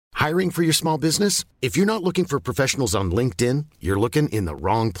Hiring for your small business? If you're not looking for professionals on LinkedIn, you're looking in the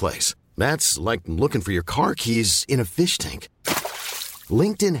wrong place. That's like looking for your car keys in a fish tank.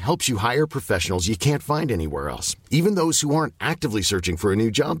 LinkedIn helps you hire professionals you can't find anywhere else, even those who aren't actively searching for a new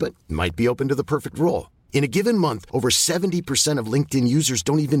job but might be open to the perfect role. In a given month, over 70% of LinkedIn users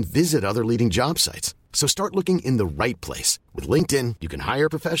don't even visit other leading job sites. So start looking in the right place. With LinkedIn, you can hire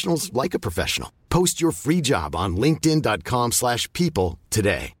professionals like a professional. Post your free job on linkedin.com/people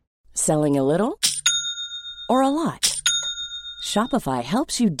today. Selling a little or a lot? Shopify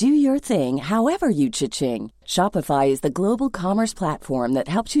helps you do your thing however you cha-ching. Shopify is the global commerce platform that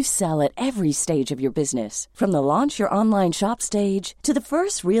helps you sell at every stage of your business. From the launch your online shop stage to the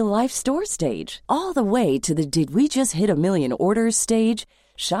first real-life store stage, all the way to the did we just hit a million orders stage.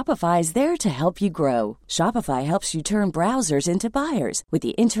 Shopify is there to help you grow. Shopify helps you turn browsers into buyers with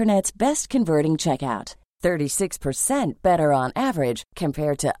the internet's best converting checkout. 36% better on average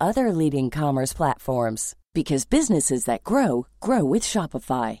compared to other leading commerce platforms. Because businesses that grow, grow with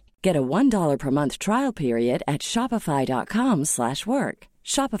Shopify. Get a $1 per month trial period at shopify.com/work.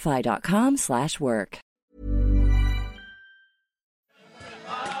 Shopify.com/work.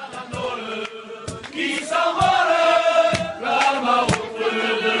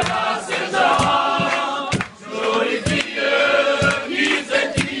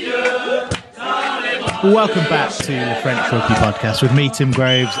 Welcome back to the French Rugby Podcast with me, Tim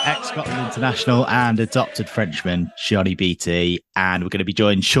Groves, ex-Scotland international and adopted Frenchman, Johnny Beattie. And we're going to be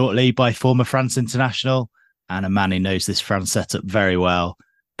joined shortly by former France international and a man who knows this France setup very well,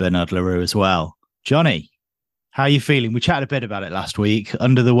 Bernard Le Roux as well. Johnny, how are you feeling? We chatted a bit about it last week.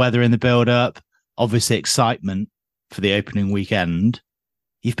 Under the weather in the build-up, obviously excitement for the opening weekend.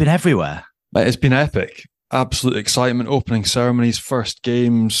 You've been everywhere. It's been epic. Absolute excitement. Opening ceremonies, first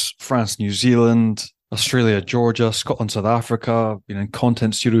games, France, New Zealand, Australia, Georgia, Scotland, South Africa, been in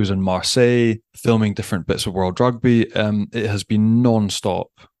content studios in Marseille, filming different bits of World Rugby. It has been non-stop,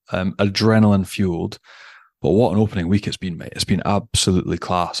 adrenaline fueled. But what an opening week it's been, mate. It's been absolutely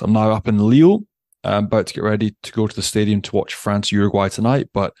class. I'm now up in Lille. I'm about to get ready to go to the stadium to watch France, Uruguay tonight.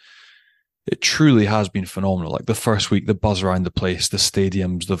 But it truly has been phenomenal. Like the first week, the buzz around the place, the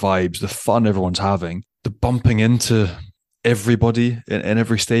stadiums, the vibes, the fun everyone's having, the bumping into everybody in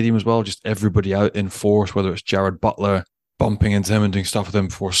every stadium as well, just everybody out in force, whether it's Jared Butler bumping into him and doing stuff with him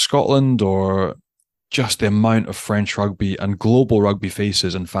for Scotland, or just the amount of French rugby and global rugby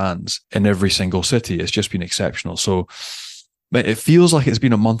faces and fans in every single city. It's just been exceptional. So mate, it feels like it's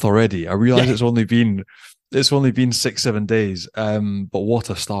been a month already. I realize it's only been 6-7 days, but what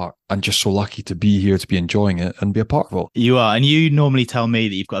a start. I'm just so lucky to be here, to be enjoying it and be a part of it. You are, and you normally tell me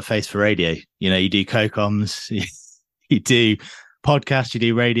that you've got a face for radio. You know, you do co-coms, you do podcasts, you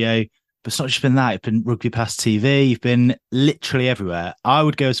do radio, but it's not just been that. It's been Rugby Pass TV. You've been literally everywhere. I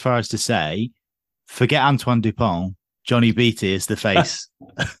would go as far as to say, forget Antoine Dupont, Johnny Beattie is the face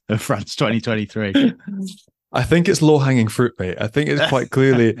of France 2023. I think it's low-hanging fruit, mate. I think it's quite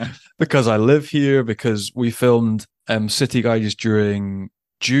clearly because I live here, because we filmed City Guides during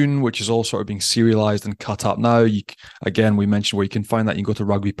June, which is all sort of being serialized and cut up now. Again, we mentioned where you can find that. You can go to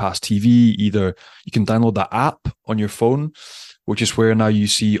Rugby Pass TV. Either you can download the app on your phone, which is where now you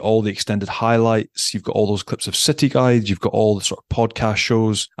see all the extended highlights. You've got all those clips of City Guides. You've got all the sort of podcast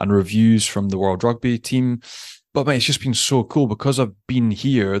shows and reviews from the World Rugby team. But mate, it's just been so cool because I've been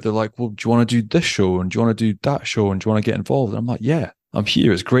here. They're like, well, do you want to do this show? And do you want to do that show? And do you want to get involved? And I'm like, yeah, I'm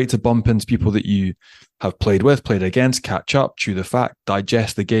here. It's great to bump into people that you have played with, played against, catch up, chew the fat,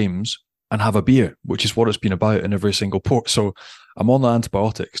 digest the games, and have a beer, which is what it's been about in every single port. So I'm on the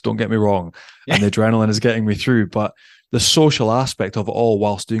antibiotics, don't get me wrong. And the adrenaline is getting me through. But the social aspect of it all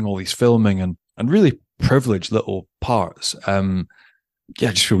whilst doing all these filming and really privileged little parts, I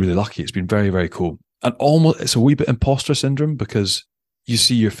just feel really lucky. It's been very, very cool. And almost, it's a wee bit imposter syndrome because you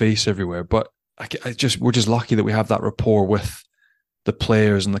see your face everywhere. But we're just lucky that we have that rapport with the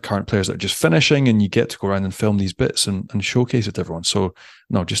players and the current players that are just finishing, and you get to go around and film these bits and showcase it to everyone. So,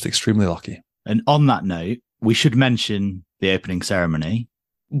 no, just extremely lucky. And on that note, we should mention the opening ceremony.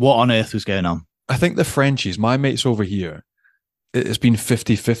 What on earth was going on? I think the Frenchies, my mates over here, it's been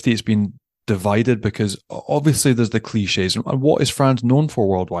 50-50. It's been divided because obviously there's the cliches. And what is France known for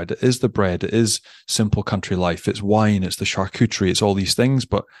worldwide? It is the bread. It is simple country life. It's wine. It's the charcuterie. It's all these things.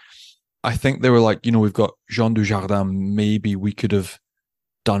 But I think they were like, we've got Jean Dujardin. Maybe we could have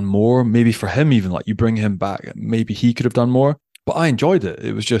done more. Maybe for him, even like you bring him back, maybe he could have done more. But I enjoyed it.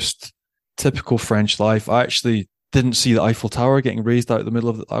 It was just typical French life. I actually didn't see the Eiffel Tower getting raised out of the middle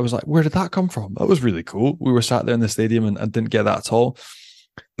of it. I was like, where did that come from? That was really cool. We were sat there in the stadium and didn't get that at all.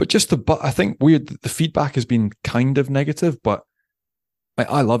 But I think the feedback has been kind of negative, but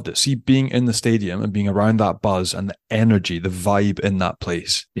I loved it. See, being in the stadium and being around that buzz and the energy, the vibe in that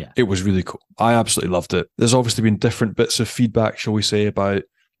place, it was really cool. I absolutely loved it. There's obviously been different bits of feedback, shall we say, about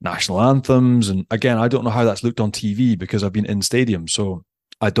national anthems. And again, I don't know how that's looked on TV because I've been in stadiums, so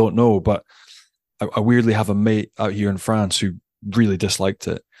I don't know. But I weirdly have a mate out here in France who really disliked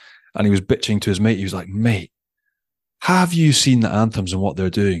it. And he was bitching to his mate. He was like, mate, have you seen the anthems and what they're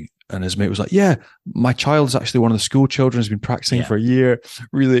doing? And his mate was like, yeah, my child's actually one of the school children who's been practicing for a year.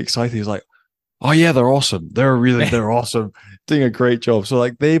 Really excited. He's like, oh yeah, they're awesome. They're awesome. Doing a great job. So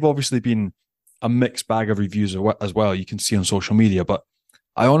like they've obviously been a mixed bag of reviews as well. You can see on social media, but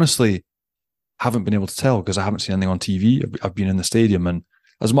I honestly haven't been able to tell because I haven't seen anything on TV. I've been in the stadium, and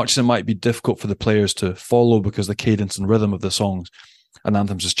as much as it might be difficult for the players to follow because the cadence and rhythm of the songs and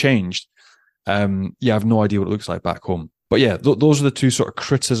anthems has changed, I have no idea what it looks like back home. But yeah, those are the two sort of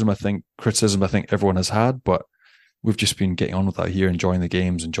criticism I think everyone has had, but we've just been getting on with that here, enjoying the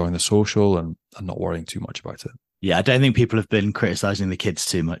games, enjoying the social, and not worrying too much about it. Yeah, I don't think people have been criticising the kids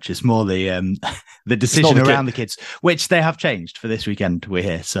too much. It's more the decision around the kids, which they have changed for this weekend. We're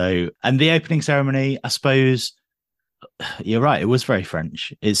here. So, and the opening ceremony, I suppose, you're right. It was very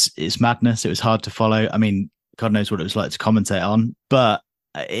French. It's madness. It was hard to follow. I mean, God knows what it was like to commentate on, but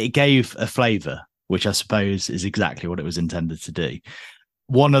it gave a flavour, which I suppose is exactly what it was intended to do.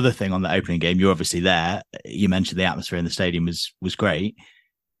 One other thing on the opening game, you're obviously there. You mentioned the atmosphere in the stadium was great.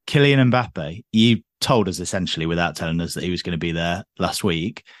 Kylian Mbappe, you told us essentially without telling us that he was going to be there last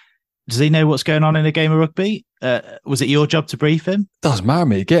week. Does he know what's going on in a game of rugby? Was it your job to brief him? Doesn't matter,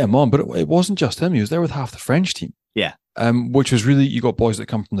 mate. Get him on. But it wasn't just him. He was there with half the French team. Yeah. Which was really, you got boys that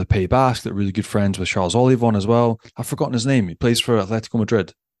come from the Pays Basque that are really good friends with Charles Olivon as well. I've forgotten his name. He plays for Atletico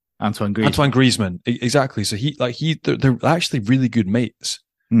Madrid. Antoine Griezmann. Exactly. So they're actually really good mates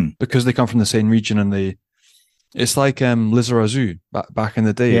because they come from the same region, and it's like Lizarazu back in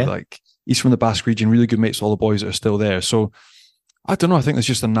the day. Yeah. Like he's from the Basque region, really good mates with all the boys that are still there. So I don't know. I think there's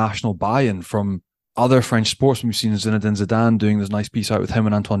just a national buy-in from other French sportsmen. We've seen Zinedine Zidane doing this nice piece out with him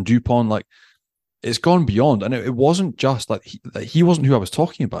and Antoine Dupont. Like it's gone beyond, and it wasn't just like he wasn't who I was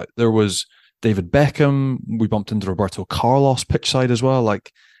talking about. There was David Beckham. We bumped into Roberto Carlos pitch side as well.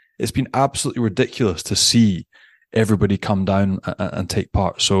 Like it's been absolutely ridiculous to see everybody come down and take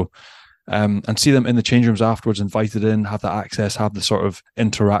part. So, and see them in the change rooms afterwards, invited in, have the access, have the sort of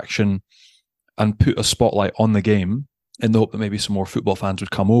interaction, and put a spotlight on the game in the hope that maybe some more football fans would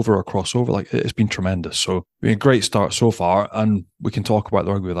come over or cross over. Like it's been tremendous. So, been a great start so far, and we can talk about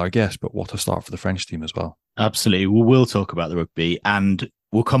the rugby with our guests, but what a start for the French team as well. Absolutely. We'll talk about the rugby, and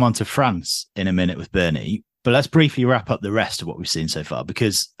we'll come on to France in a minute with Bernie. But let's briefly wrap up the rest of what we've seen so far,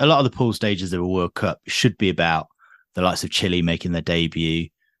 because a lot of the pool stages of a World Cup should be about the likes of Chile making their debut.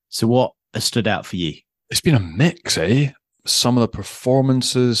 So what has stood out for you? It's been a mix, eh? Some of the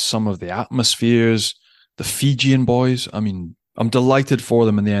performances, some of the atmospheres, the Fijian boys. I mean, I'm delighted for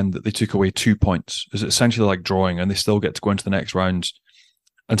them in the end that they took away 2 points. It's essentially like drawing, and they still get to go into the next rounds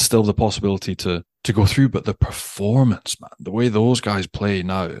and still the possibility to go through. But the performance, man, the way those guys play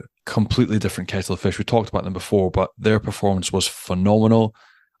now, completely different kettle of fish. We talked about them before, but their performance was phenomenal.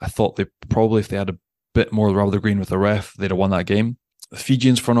 I thought they probably, if they had a bit more rubber green with the ref, they'd have won that game. The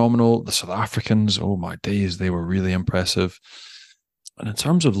Fijians, phenomenal. The South Africans, oh my days, they were really impressive. And in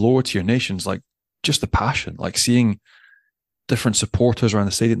terms of lower tier nations, like just the passion, like seeing different supporters around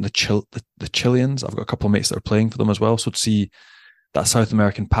the stadium, the Chileans, I've got a couple of mates that are playing for them as well. So to see that South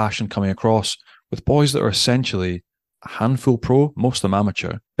American passion coming across with boys that are essentially a handful pro, most of them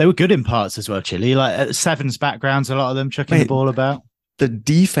amateur. They were good in parts as well, Chile. Like sevens backgrounds, a lot of them chucking the ball about. The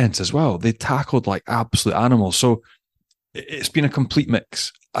defense as well. They tackled like absolute animals. So it's been a complete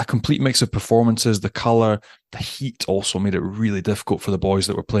mix of performances. The color, the heat also made it really difficult for the boys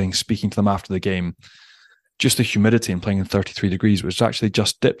that were playing, speaking to them after the game. Just the humidity and playing in 33 degrees, which actually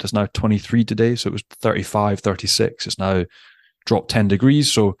just dipped. It's now 23 today. So it was 35, 36. It's now dropped 10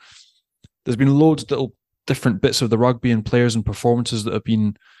 degrees. So there's been loads of little different bits of the rugby and players and performances that have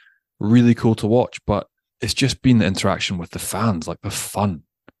been really cool to watch. But it's just been the interaction with the fans, like the fun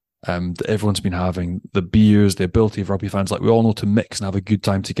that everyone's been having, the beers, the ability of rugby fans, like we all know to mix and have a good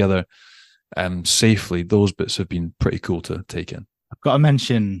time together safely. Those bits have been pretty cool to take in. I've got to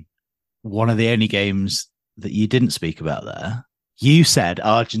mention one of the only games that you didn't speak about there. You said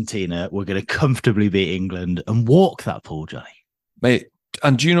Argentina were going to comfortably beat England and walk that pool, Johnny. Mate,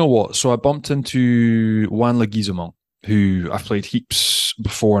 and do you know what? So I bumped into Juan Leguizamon, who I've played heaps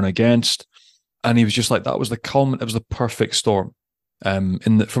before and against, and he was just like, that was the culminant, it was the perfect storm. From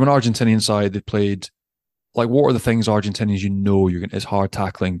an Argentinian side, they played, like, what are the things Argentinians, it's hard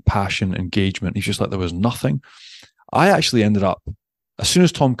tackling, passion, engagement. He's just like, there was nothing. I actually ended up as soon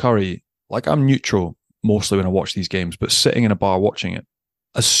as Tom Curry, like I'm neutral mostly when I watch these games, but sitting in a bar watching it,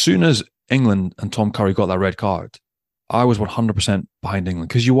 as soon as England and Tom Curry got that red card, I was 100% behind England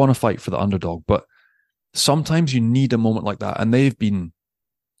because you want to fight for the underdog, but sometimes you need a moment like that, and they've been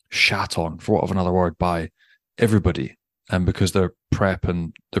shat on, for want of another word, by everybody, and because their prep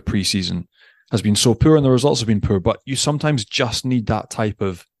and their preseason has been so poor and the results have been poor. But you sometimes just need that type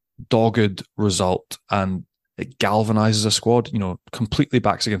of dogged result, and it galvanizes a squad. You know, completely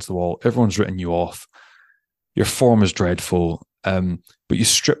backs against the wall. Everyone's written you off. Your form is dreadful, but you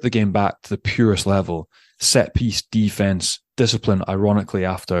strip the game back to the purest level: set piece, defense, discipline. Ironically,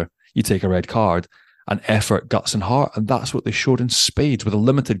 after you take a red card, and effort, guts, and heart, and that's what they showed in spades with a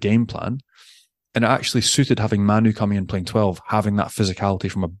limited game plan. And it actually suited having Manu coming in playing 12, having that physicality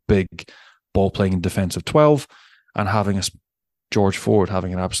from a big ball-playing and defensive 12, and having a George Ford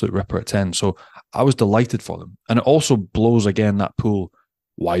having an absolute ripper at 10. So I was delighted for them. And it also blows, again, that pool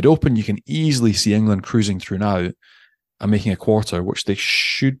wide open. You can easily see England cruising through now and making a quarter, which they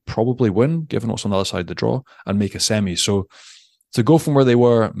should probably win, given what's on the other side of the draw, and make a semi. So to go from where they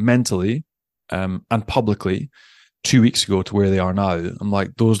were mentally and publicly 2 weeks ago to where they are now, I'm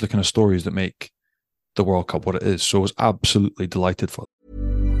like, those are the kind of stories that make the World Cup what it is. So I was absolutely delighted for them.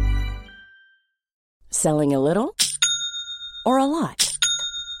 Selling a little or a lot?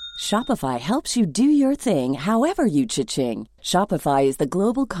 Shopify helps you do your thing however you cha-ching. Shopify is the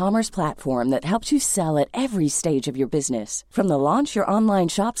global commerce platform that helps you sell at every stage of your business. From the launch your online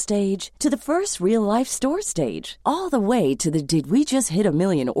shop stage to the first real life store stage, all the way to the did we just hit a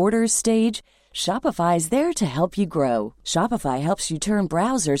million orders stage. Shopify is there to help you grow. Shopify helps you turn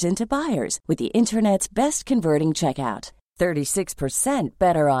browsers into buyers with the internet's best converting checkout. 36%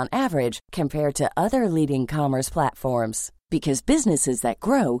 better on average compared to other leading commerce platforms. Because businesses that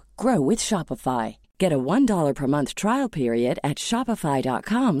grow, grow with Shopify. Get a $1 per month trial period at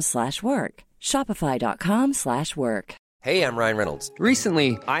shopify.com/work. Shopify.com/work. Hey, I'm Ryan Reynolds.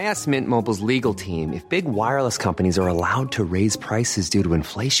 Recently, I asked Mint Mobile's legal team if big wireless companies are allowed to raise prices due to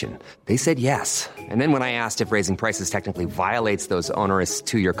inflation. They said yes. And then when I asked if raising prices technically violates those onerous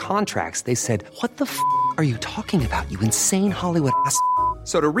two-year contracts, they said, "What the f*** are you talking about, you insane Hollywood ass?"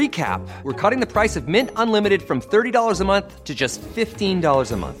 So to recap, we're cutting the price of Mint Unlimited from $30 a month to just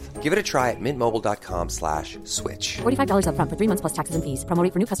 $15 a month. Give it a try at mintmobile.com/switch. $45 up front for 3 months plus taxes and fees. Promo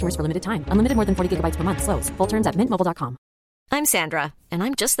rate for new customers for limited time. Unlimited more than 40 gigabytes per month. Slows full terms at mintmobile.com. I'm Sandra, and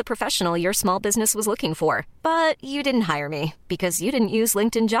I'm just the professional your small business was looking for. But you didn't hire me because you didn't use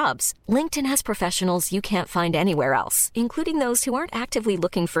LinkedIn Jobs. LinkedIn has professionals you can't find anywhere else, including those who aren't actively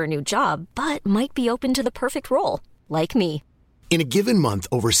looking for a new job, but might be open to the perfect role, like me. In a given month,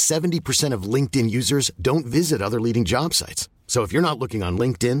 over 70% of LinkedIn users don't visit other leading job sites. So if you're not looking on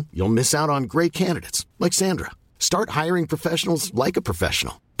LinkedIn, you'll miss out on great candidates like Sandra. Start hiring professionals like a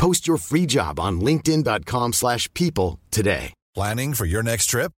professional. Post your free job on linkedin.com/people today. Planning for your next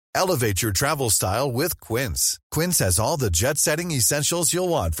trip? Elevate your travel style with Quince. Quince has all the jet-setting essentials you'll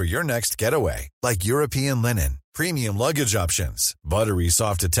want for your next getaway, like European linen, premium luggage options, buttery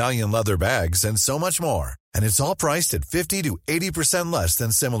soft Italian leather bags, and so much more. And it's all priced at 50 to 80% less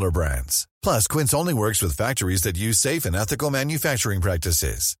than similar brands. Plus, Quince only works with factories that use safe and ethical manufacturing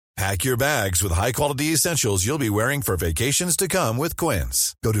practices. Pack your bags with high-quality essentials you'll be wearing for vacations to come with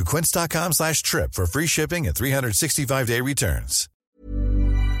Quince. Go to quince.com/trip for free shipping and 365-day returns.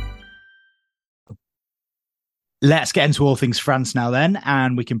 Let's get into all things France now then,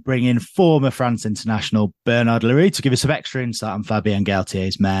 and we can bring in former France international Bernard Leroux to give us some extra insight on Fabien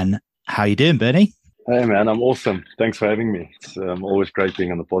Galtier's men. How you doing, Bernie? Hey man, I'm awesome. Thanks for having me. It's always great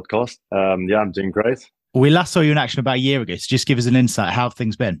being on the podcast. Yeah, I'm doing great. We last saw you in action about a year ago, so just give us an insight. How have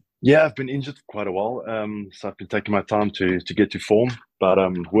things been? Yeah, I've been injured for quite a while, so I've been taking my time to get to form, but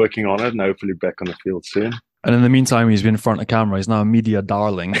I'm working on it and hopefully back on the field soon. And in the meantime, he's been in front of camera. He's now a media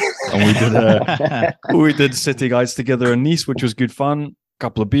darling. And we did City Guides together in Nice, which was good fun. A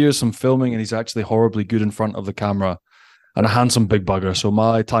couple of beers, some filming, and he's actually horribly good in front of the camera. And a handsome big bugger. So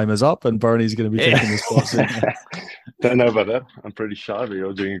my time is up, and Bernie's going to be taking the spot soon. Don't know about that. I'm pretty shy, but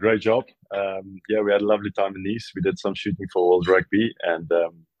you're doing a great job. Yeah, we had a lovely time in Nice. We did some shooting for World Rugby, and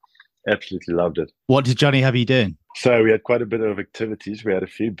absolutely loved it. What did Johnny have you doing? So we had quite a bit of activities. We had a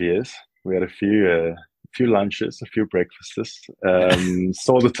few beers. We had a few lunches, a few breakfasts.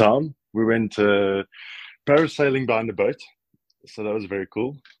 Saw the town. We went parasailing behind the boat. So that was very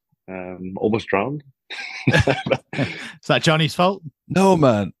cool. Almost drowned. Is that Johnny's fault? No,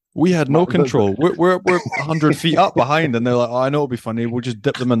 man. We had no control. We're 100 feet up behind, and they're like, "Oh, I know it'll be funny. We'll just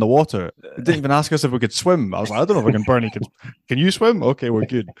dip them in the water." They didn't even ask us if we could swim. I was like, "I don't know if I can." Bernie, can you swim? Okay, we're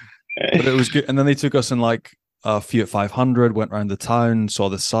good. But it was good. And then they took us in like Fiat 500, went around the town, saw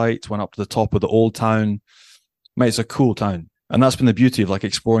the site, went up to the top of the old town. Mate, it's a cool town. And that's been the beauty of like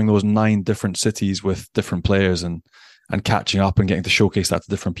exploring those 9 different cities with different players and catching up and getting to showcase that to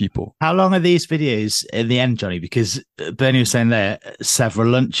different people. How long are these videos in the end, Johnny? Because Bernie was saying there, several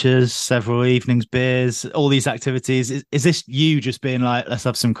lunches, several evenings, beers, all these activities. Is this you just being like, let's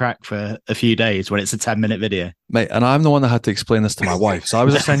have some crack for a few days when it's a 10-minute video? Mate, and I'm the one that had to explain this to my wife. So I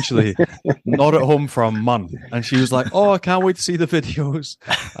was essentially not at home for a month. And she was like, oh, I can't wait to see the videos.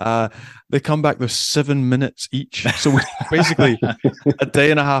 They come back, there's 7 minutes each. So we basically a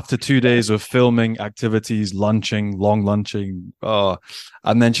day and a half to 2 days of filming, activities, lunching, long lunching.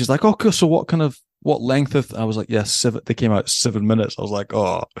 And then she's like, oh, cool. So what length of, I was like, yes, they came out 7 minutes. I was like,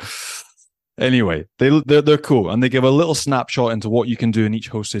 oh. Anyway, they're cool. And they give a little snapshot into what you can do in each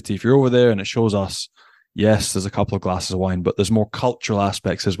host city. If you're over there and it shows us, yes, there's a couple of glasses of wine, but there's more cultural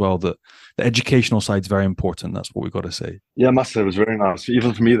aspects as well. That the educational side is very important. That's what we've got to say. Yeah, I must say it was very nice.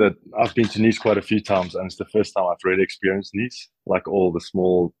 Even for me, that I've been to Nice quite a few times, and it's the first time I've really experienced Nice. Like all the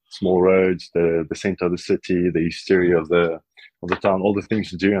small roads, the center of the city, the history of the town, all the things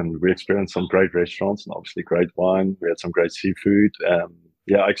to do, and we experienced some great restaurants and obviously great wine. We had some great seafood.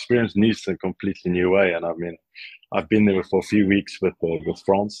 I experienced Nice in a completely new way, and I mean, I've been there for a few weeks with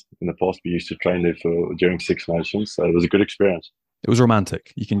France. In the past, we used to train there during Six Nations, so it was a good experience. It was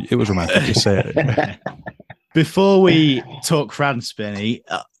romantic. It was romantic. Just say it. Before we talk France, Benny,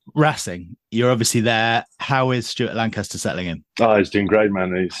 Racing, you're obviously there. How is Stuart Lancaster settling in? Oh, he's doing great,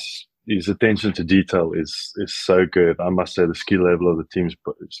 man. His attention to detail is so good. I must say the skill level of the team's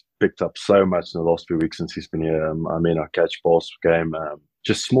picked up so much in the last few weeks since he's been here. Our catch pass game,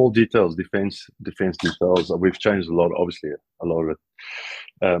 just small details, defense details. We've changed a lot, obviously, a lot of it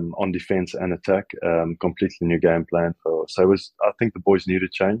on defense and attack. Completely new game plan. I think the boys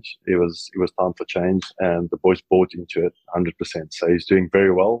needed change. It was time for change, and the boys bought into it 100%. So he's doing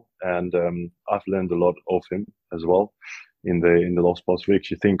very well, and I've learned a lot of him as well. In the last past weeks,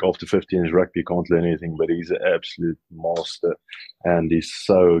 you think after 15 years rugby you can't learn anything, but he's an absolute master, and he's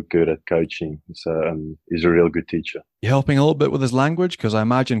so good at coaching. So he's a real good teacher. You helping a little bit with his language? Because I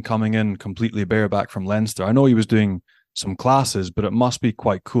imagine coming in completely bareback from Leinster. I know he was doing some classes, but it must be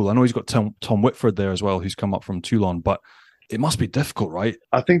quite cool. I know he's got Tom Whitford there as well, who's come up from Toulon, but it must be difficult, right?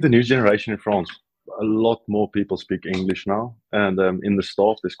 I think the new generation in France, a lot more people speak English now, and in the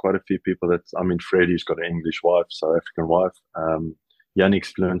staff there's quite a few people Freddie's got an English wife, South African wife.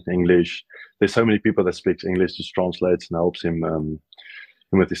 Yannick's fluent English. There's so many people that speaks English, just translates and helps him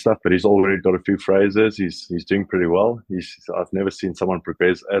with his stuff, but he's already got a few phrases. He's doing pretty well. I've never seen someone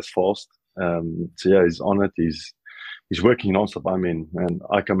progress as fast. He's on it. He's working non-stop. And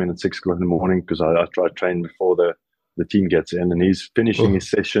I come in at 6 o'clock in the morning because I try to train before the team gets in, and he's finishing his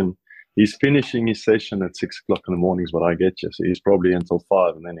session. He's finishing his session at 6 o'clock in the morning is what I get you. So he's probably until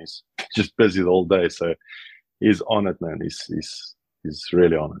 5, and then he's just busy the whole day. So he's on it, man. He's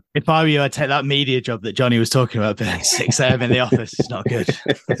really on it. If I were you, I'd take that media job that Johnny was talking about, but 6 a.m. in the office is not good.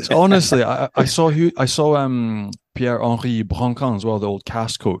 Honestly, I saw Pierre-Henri Brancan as well, the old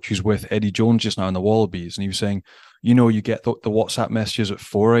cast coach who's with Eddie Jones just now in the Wallabies, and he was saying, you get the WhatsApp messages at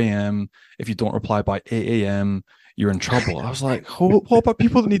 4 a.m. If you don't reply by 8 a.m., you're in trouble. I was like, what about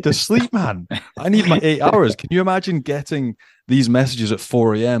people that need to sleep, man? I need my 8 hours. Can you imagine getting these messages at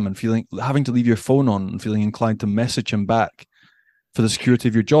 4 a.m. and having to leave your phone on and feeling inclined to message him back for the security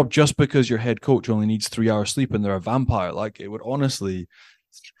of your job just because your head coach only needs 3 hours sleep and they're a vampire? Like, it would honestly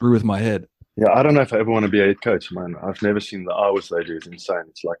screw with my head. Yeah, I don't know if I ever want to be a head coach, man. I've never seen the hours they do. It's insane.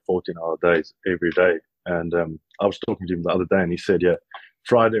 It's like 14-hour days every day. And I was talking to him the other day, and he said,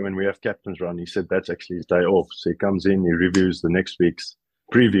 Friday when we have captain's run, he said that's actually his day off. So he comes in, he reviews the next week's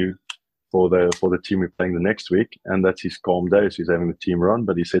preview for the team we're playing the next week, and that's his calm day. So he's having the team run.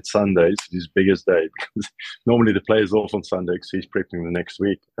 But he said Sundays is his biggest day because normally the players off on Sunday, so he's prepping the next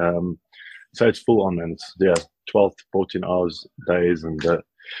week. So it's full on, and it's 12 to 14 hours days, and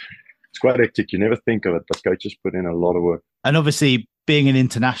it's quite hectic. You never think of it, but coaches put in a lot of work. And obviously, being an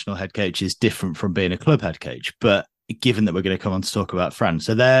international head coach is different from being a club head coach. But given that we're going to come on to talk about France,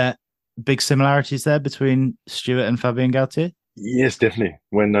 are there big similarities there between Stuart and Fabien Galtier? Yes, definitely.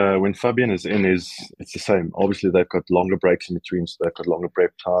 When Fabien is in, it's the same. Obviously, they've got longer breaks in between, so they've got longer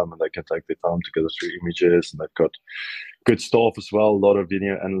prep time, and they can take their time to go through images, and they've got good staff as well, a lot of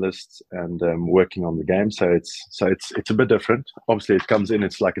video analysts, and working on the game. So it's a bit different. Obviously, it comes in,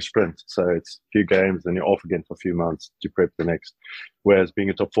 it's like a sprint. So it's a few games, then you're off again for a few months to prep the next. Whereas being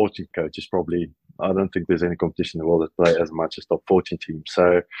a top 14 coach is probably, I don't think there's any competition in the world that play as much as top 14 teams.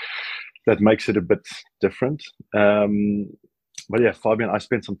 So that makes it a bit different. but yeah, Fabian, I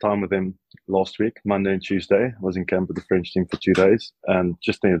spent some time with him last week, Monday and Tuesday. I was in camp with the French team for 2 days, and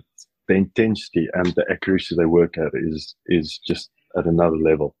just the intensity and the accuracy they work at is just at another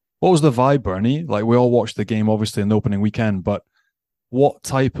level. What was the vibe, Bernie? Like, we all watched the game, obviously, in the opening weekend, but what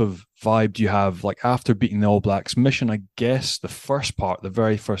type of vibe do you have, like, after beating the All Blacks? Mission, I guess, the first part, the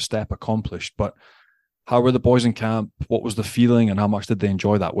very first step accomplished, but how were the boys in camp? What was the feeling, and how much did they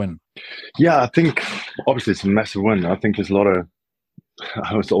enjoy that win? Yeah, I think obviously it's a massive win. I think there's a lot of,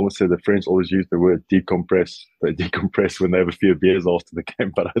 I was almost say the French always use the word decompress. They decompress when they have a few beers after the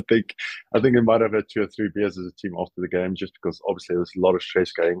game. But I think they might have had 2 or 3 beers as a team after the game, just because obviously there's a lot of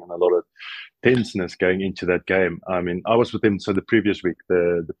stress going and a lot of tenseness going into that game. I mean, I was with them the previous week,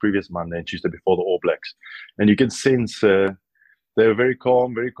 the previous Monday and Tuesday before the All Blacks, and you can sense they were very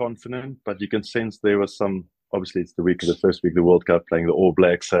calm, very confident, but you can sense there was some. Obviously, it's the week of the first week of the World Cup playing the All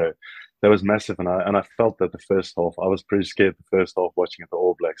Blacks, so that was massive. And I felt that the first half, I was pretty scared the first half watching at the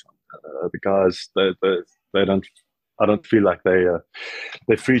All Blacks. The guys, they don't. I don't feel like they're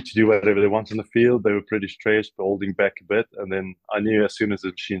free to do whatever they want on the field. They were pretty stressed, holding back a bit, and then I knew as soon as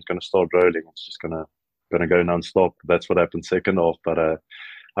the machine's going to start rolling, it's just going to go non-stop. That's what happened second half, but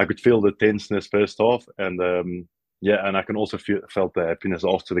I could feel the tenseness first half, and and I can also felt the happiness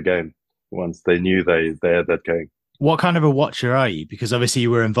after the game once they knew they had that game. What kind of a watcher are you? Because obviously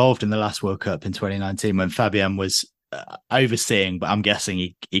you were involved in the last World Cup in 2019 when Fabian was overseeing, but I'm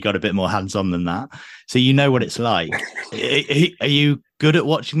guessing he got a bit more hands-on than that. So you know what it's like. Are you good at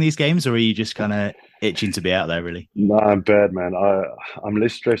watching these games, or are you just kind of itching to be out there, really? No, I'm bad, man. I'm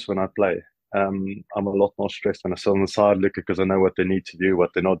less stressed when I play. I'm a lot more stressed when I sit on the side looking, because I know what they need to do,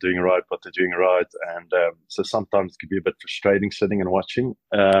 what they're not doing right, what they're doing right. And so sometimes it can be a bit frustrating sitting and watching.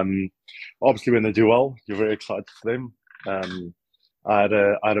 Obviously, when they do well, you're very excited for them. I had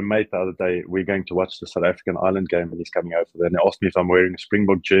a mate the other day. We're going to watch the South African Island game, and he's coming over there. And he asked me if I'm wearing a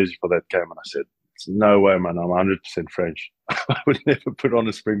Springbok jersey for that game. And I said, no way, man. I'm 100% French. I would never put on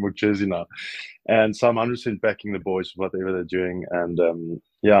a Springbok jersey now. And so I'm 100% backing the boys, whatever they're doing. And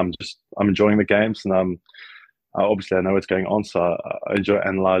I'm enjoying the games, and obviously I know what's going on, so I enjoy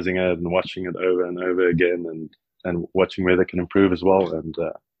analyzing it and watching it over and over again, and watching where they can improve as well. And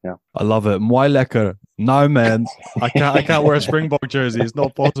yeah, I love it. Moi lekker. No, man, I can't wear a Springbok jersey. It's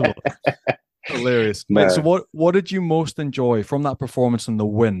not possible. Hilarious. No. Mate, so what did you most enjoy from that performance and the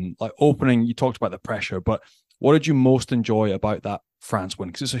win? Like, opening, you talked about the pressure, but what did you most enjoy about that France win?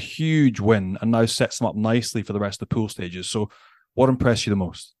 Because it's a huge win and now sets them up nicely for the rest of the pool stages. So what impressed you the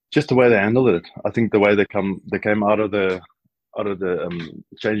most? Just the way they handled it. I think the way they came out of the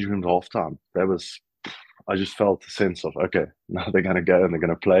changing room at halftime. I just felt a sense of, okay, now they're going to go and they're going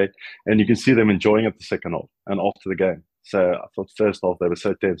to play, and you can see them enjoying it the second half and after the game. So I thought first half they were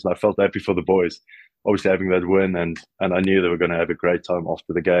so tense, and I felt happy for the boys, obviously having that win, and I knew they were going to have a great time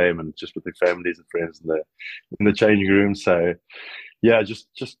after the game, and just with their families and friends in the changing room. So yeah, just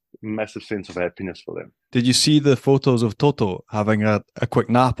massive sense of happiness for them. Did you see the photos of Toto having a quick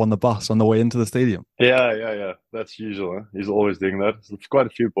nap on the bus on the way into the stadium? Yeah. That's usual. Huh? He's always doing that. There's quite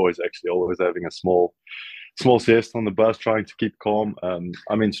a few boys actually always having a small siesta on the bus, trying to keep calm.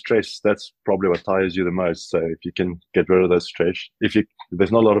 I mean, stress, that's probably what tires you the most. So if you can get rid of that stress,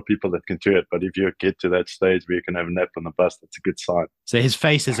 there's not a lot of people that can do it, but if you get to that stage where you can have a nap on the bus, that's a good sign. So his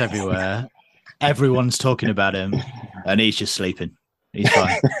face is everywhere. Everyone's talking about him, and he's just sleeping. He's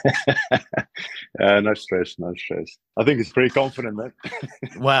fine. No stress. I think he's pretty confident, man.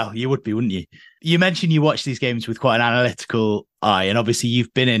 Well, you would be, wouldn't you? You mentioned you watch these games with quite an analytical eye, and obviously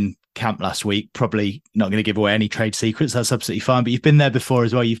you've been in camp last week, probably not going to give away any trade secrets. That's absolutely fine. But you've been there before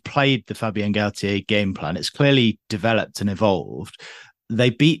as well. You've played the Fabien Galthié game plan. It's clearly developed and evolved. They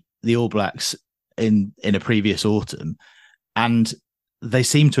beat the All Blacks in a previous autumn, and they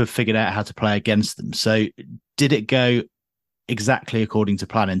seem to have figured out how to play against them. So did it go exactly according to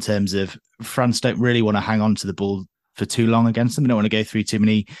plan in terms of France don't really want to hang on to the ball for too long against them? They don't want to go through too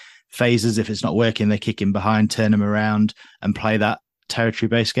many phases. If it's not working, they kick in behind, turn them around and play that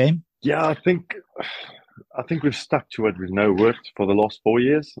territory-based game? Yeah, I think we've stuck to what we know worked for the last 4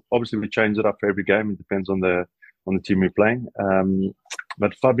 years. Obviously, we change it up for every game. It depends on the team we're playing.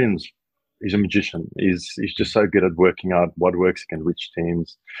 But Fabien's, he's a magician. He's just so good at working out what works against which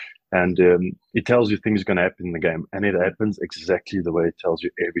teams. And he tells you things are going to happen in the game. And it happens exactly the way it tells you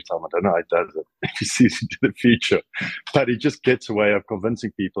every time. I don't know how he does it. He sees into the future. But he just gets a way of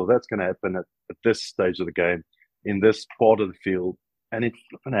convincing people that's going to happen at this stage of the game, in this part of the field. And it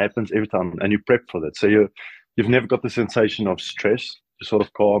happens every time, and you prep for that. So you've never got the sensation of stress. You're sort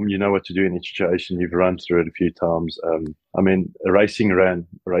of calm. You know what to do in each situation. You've run through it a few times. I mean, Racing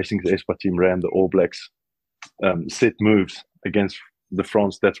the Espoir team ran the All Blacks set moves against the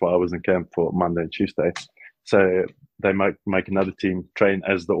France. That's why I was in camp for Monday and Tuesday. So they might make another team train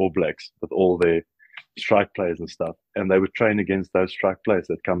as the All Blacks with all their strike players and stuff, and they would train against those strike players.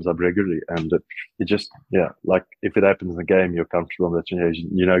 That comes up regularly, and it just, like if it happens in the game, you're comfortable that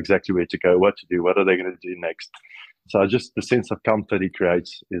you know exactly where to go, what to do, what are they going to do next. So just the sense of comfort he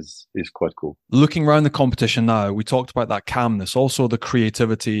creates is quite cool. Looking around the competition now, we talked about that calmness, also the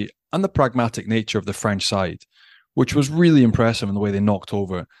creativity and the pragmatic nature of the French side, which was really impressive in the way they knocked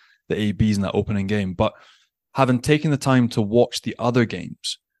over the ABs in that opening game. But having taken the time to watch the other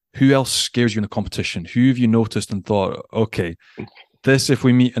games, who else scares you in the competition? Who have you noticed and thought, okay, this, if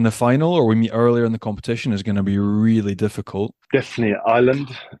we meet in the final or we meet earlier in the competition, is going to be really difficult? Definitely Ireland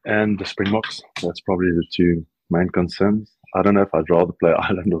and the Springboks. That's probably the two main concerns. I don't know if I'd rather play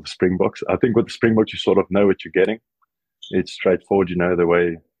Ireland or the Springboks. I think with the Springboks, you sort of know what you're getting. It's straightforward. You know the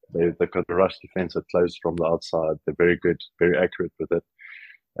way they've got a rush defense that closes from the outside. They're very good, very accurate with it.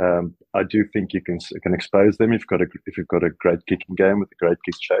 I do think you can expose them if you've got a great kicking game with a great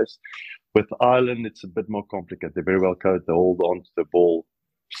kick chase. With Ireland, it's a bit more complicated. They're very well coached. They hold on to the ball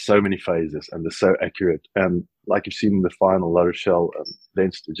so many phases, and they're so accurate. And like you've seen in the final, La Rochelle,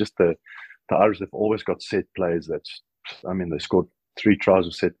 Leinster, just the Irish have always got set plays. They scored 3 tries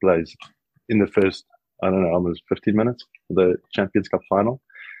of set plays in the first, almost 15 minutes of the Champions Cup final.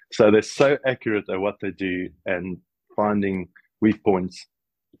 So they're so accurate at what they do and finding weak points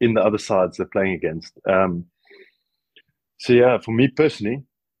in the other sides they're playing against. For me personally,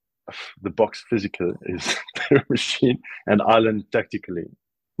 the box physical is their machine, and Ireland tactically.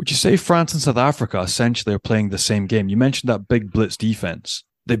 Would you say France and South Africa essentially are playing the same game? You mentioned that big blitz defense.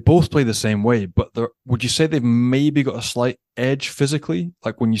 They both play the same way, but would you say they've maybe got a slight edge physically?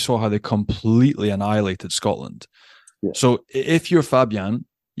 Like when you saw how they completely annihilated Scotland. Yeah. So if you're Fabian,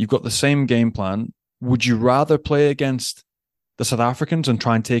 you've got the same game plan. Would you rather play against the South Africans and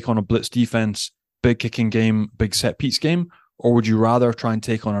try and take on a blitz defense, big kicking game, big set piece game? Or would you rather try and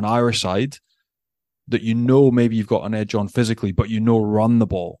take on an Irish side that maybe you've got an edge on physically, but run the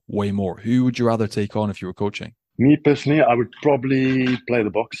ball way more? Who would you rather take on if you were coaching? Me personally, I would probably play the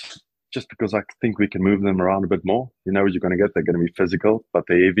box just because I think we can move them around a bit more. You know what you're going to get. They're going to be physical, but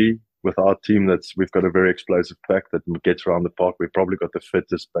they're heavy. With our team, we've got a very explosive pack that gets around the park. We've probably got the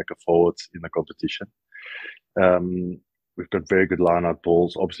fittest back and forwards in the competition. We've got very good line-out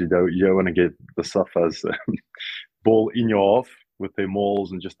balls. Obviously, though, you don't want to get the Safas ball in your half with their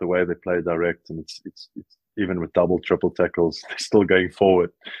mauls and just the way they play direct. And it's even with double, triple tackles, they're still going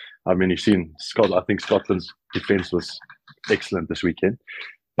forward. I mean, you've seen I think Scotland's defense was excellent this weekend,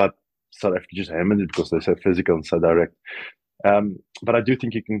 but South Africa just hammered it because they're so physical and so direct. But I do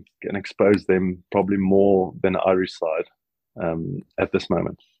think you can expose them probably more than the Irish side at this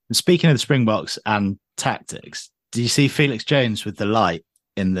moment. Speaking of the Springboks and tactics, do you see Felix Jones with the light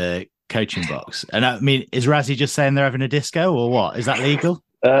in the coaching box? And I mean, is Rassie just saying they're having a disco or what? Is that legal?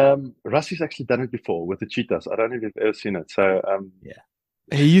 Rassie's actually done it before with the cheetahs. I don't know if you've ever seen it. So yeah.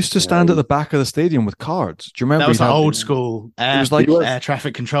 He used to stand at the back of the stadium with cards. Do you remember? That was old school air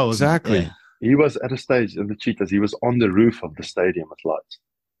traffic control. Exactly. Yeah. He was at a stage in the cheetahs. He was on the roof of the stadium with lights,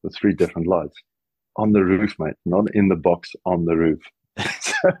 with 3 different lights. On the roof, mate. Not in the box, on the roof.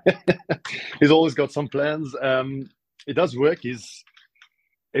 He's always got some plans. It does work.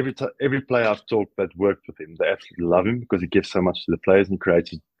 Every player I've talked that worked with him, they absolutely love him because he gives so much to the players and he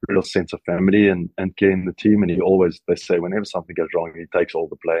creates a real sense of family and care in the team. And they say whenever something goes wrong, he takes all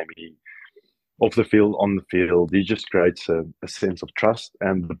the blame. Off the field, on the field, he just creates a sense of trust,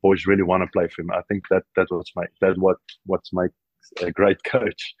 and the boys really want to play for him. I think that's what makes a great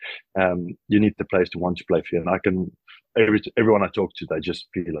coach. You need the players to want to play for you, and everyone I talk to, they just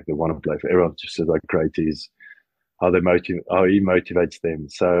feel like they want to play for. Everyone just says how great he is, how he motivates them.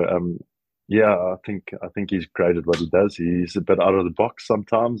 So I think he's great at what he does. He's a bit out of the box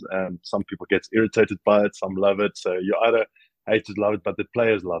sometimes, and some people get irritated by it. Some love it. So you either hate it, love it, but the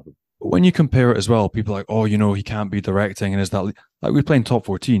players love it. When you compare it as well, people are like, he can't be directing, and is that like we play in top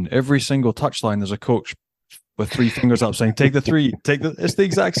 14? Every single touchline, there's a coach with 3 fingers up saying, "Take the 3, It's the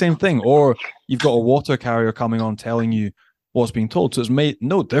exact same thing. Or you've got a water carrier coming on telling you what's being told. So it's made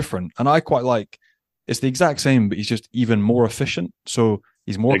no different, and I quite like. It's the exact same, but he's just even more efficient. So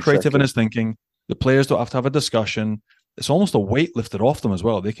he's more creative in his thinking. The players don't have to have a discussion. It's almost a weight lifted off them as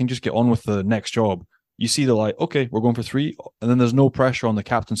well. They can just get on with the next job. You see they're like, okay, we're going for 3. And then there's no pressure on the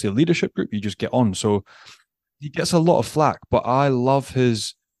captaincy leadership group. You just get on. So he gets a lot of flack, but I love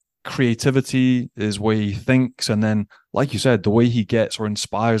his creativity, his way he thinks. And then, like you said, the way he gets or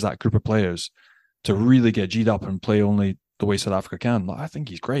inspires that group of players to really get G'd up and play only the way South Africa can. I think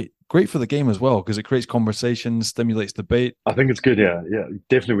he's great. great for the game as well because it creates conversation, stimulates debate. I think it's good. Yeah,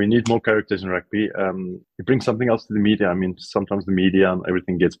 definitely. We need more characters in rugby. It brings something else to the media. I mean, sometimes the media and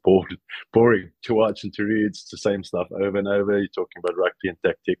everything gets boring to watch and to read. It's the same stuff over and over. You're talking about rugby and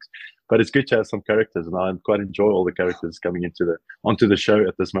tactics, but it's good to have some characters, and I quite enjoy all the characters coming onto the show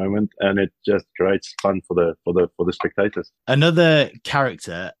at this moment, and it just creates fun for the spectators. Another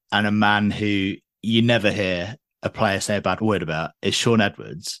character and a man who you never hear a player say a bad word about is Shaun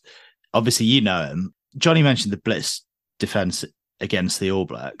Edwards. Obviously, you know him. Johnny mentioned the blitz defense against the All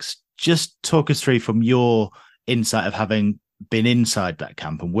Blacks. Just talk us through from your insight of having been inside that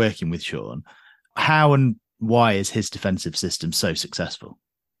camp and working with Shaun, how and why is his defensive system so successful?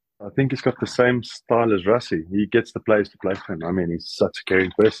 I think he's got the same style as Rassie. He gets the players to play for him. I mean, he's such a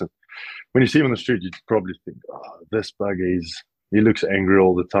caring person. When you see him on the street, you probably think, oh, this bugger, he looks angry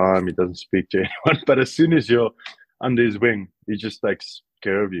all the time. He doesn't speak to anyone. But as soon as you're under his wing, he just takes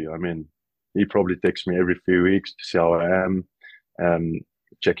care of you. I mean, he probably texts me every few weeks to see how I am,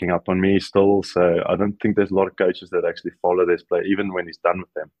 checking up on me still. So I don't think there's a lot of coaches that actually follow this play, even when he's done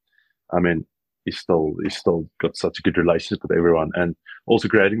with them. I mean, he's still got such a good relationship with everyone, and also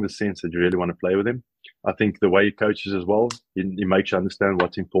creating the sense that you really want to play with him. I think the way he coaches as well, he makes you understand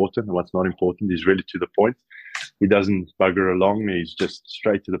what's important and what's not important. He's really to the point. He doesn't bugger along. He's just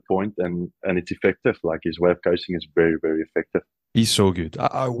straight to the point, and it's effective. Like, his way of coaching is very, very effective. He's so good.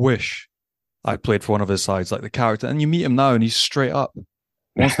 I wish I played for one of his sides, like the character. And you meet him now and he's straight up.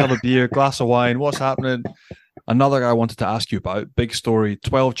 Wants to have a beer, glass of wine. What's happening? Another guy I wanted to ask you about, big story,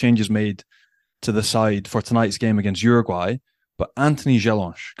 12 changes made to the side for tonight's game against Uruguay. But Anthony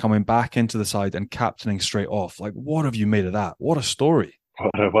Gelonche coming back into the side and captaining straight off. Like, what have you made of that? What a story.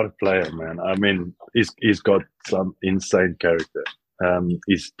 What a player, man. I mean, he's got some insane character.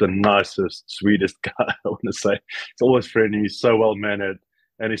 He's the nicest, sweetest guy, I want to say. He's always friendly. He's so well-mannered,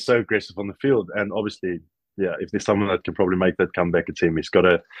 and he's so aggressive on the field. And obviously, yeah, if there's someone that can probably make that comeback, it's him. He's got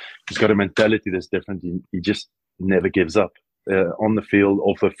a mentality that's different. He just never gives up. On the field,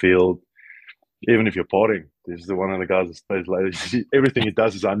 off the field, even if you're partying, this is one of the guys that stays late. Everything he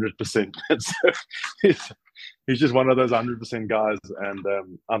does is 100%. So he's just one of those 100% guys,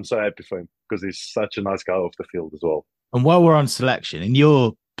 and I'm so happy for him because he's such a nice guy off the field as well. And while we're on selection, in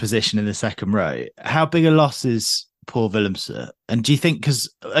your position in the second row, how big a loss is Paul Willemse? And do you think,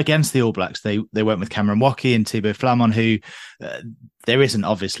 because against the All Blacks, they went with Cameron Woki and Thibaut Flamand, who there isn't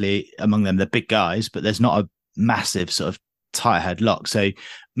obviously among them, they're big guys, but there's not a massive sort of tight head lock. So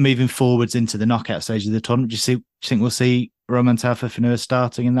moving forwards into the knockout stage of the tournament, do you think we'll see Romain Taufifenua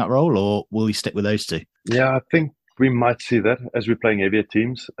starting in that role, or will he stick with those two? Yeah, I think we might see that as we're playing heavier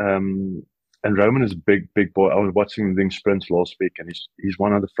teams. And Roman is a big boy. I was watching him doing sprints last week, and he's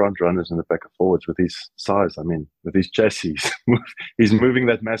one of the front runners in the back of forwards with his size. I mean, with his chassis, he's moving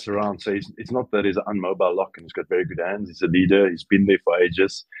that mass around. So it's not that he's an unmobile lock, and he's got very good hands. He's a leader. He's been there for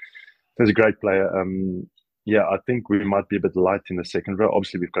ages. He's a great player. Yeah, I think we might be a bit light in the second row.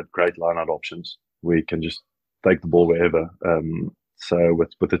 Obviously, we've got great line-out options. We can just take the ball wherever. So with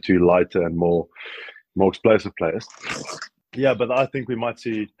the two lighter and more explosive players. Yeah, but I think we might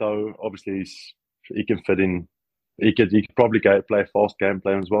see, though, obviously he can fit in. He could probably play a fast game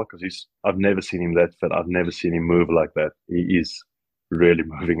plan as well, because I've never seen him that fit. I've never seen him move like that. He is really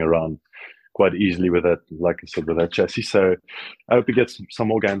moving around quite easily with that, like I said, with that chassis. So I hope he gets some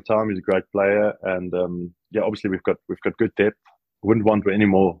more game time. He's a great player, and yeah, obviously we've got good depth. Wouldn't want any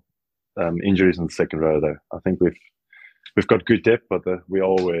more injuries in the second row, though. I think we've got good depth, but we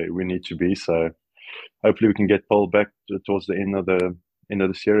are where we need to be. So hopefully we can get Paul back towards the end of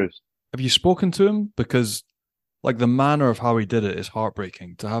the series. Have you spoken to him? Because like the manner of how he did it is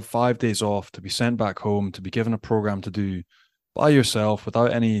heartbreaking. To have 5 days off, to be sent back home, to be given a program to do by yourself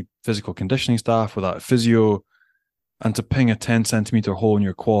without any physical conditioning staff, without a physio, and to ping a 10 centimeter hole in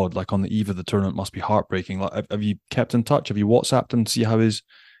your quad like on the eve of the tournament must be heartbreaking. Like, have you kept in touch? Have you WhatsApped him to see how he's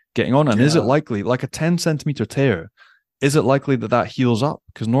getting on? And is it likely, like a 10 centimeter tear, is it likely that heals up?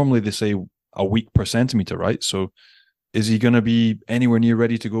 Because normally they say a week per centimeter, right? So is he going to be anywhere near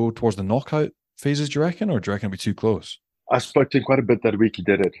ready to go towards the knockout phases, do you reckon? Or do you reckon it'll be too close? I spoke to him quite a bit that week he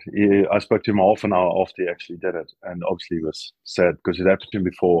did it. I spoke to him half an hour after he actually did it. And obviously he was sad because it happened to him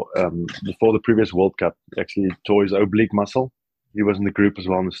before the previous World Cup. He actually tore his oblique muscle. He was in the group as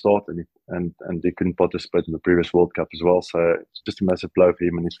well in the start, and he couldn't participate in the previous World Cup as well. So it's just a massive blow for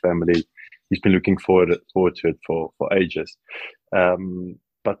him and his family. He's been looking forward to it for ages.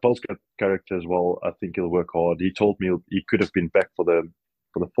 But Paul's got character as well. I think he'll work hard. He told me he could have been back for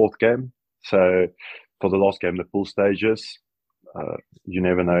the fourth game. So for the last game, the pool stages, you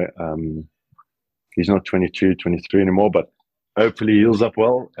never know. He's not 22, 23 anymore, but hopefully heals up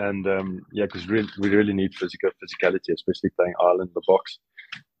well. And because we really need physicality, especially playing Ireland in the box.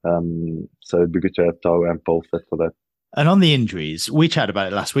 So it'd be good to have Tau and Paul fit for that. And on the injuries, we chatted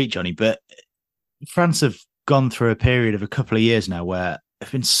about it last week, Johnny, but France have gone through a period of a couple of years now where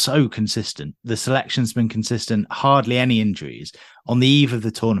they've been so consistent. The selection's been consistent, hardly any injuries. On the eve of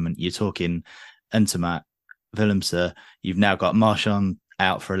the tournament, you're talking Ntamack, Willemse, you've now got Marchand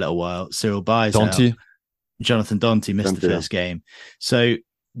out for a little while, Cyril Baez out, Jonathan Danty missed the first game. So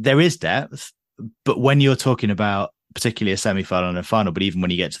there is depth, but when you're talking about particularly a semi-final and a final, but even when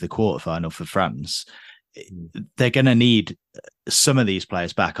you get to the quarterfinal for France, they're going to need some of these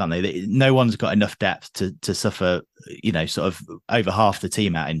players back, aren't they? No one's got enough depth to suffer, sort of over half the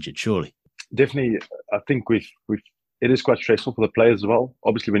team out injured, surely. Definitely. I think it is quite stressful for the players as well.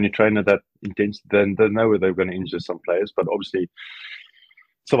 Obviously, when you train at that intensity, then they know where they're going to injure some players, but obviously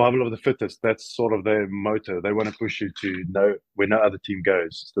survival of the fittest, that's sort of their motto. They want to push you to know where no other team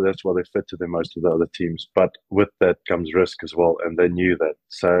goes. So that's why they're fitter than most of the other teams. But with that comes risk as well. And they knew that.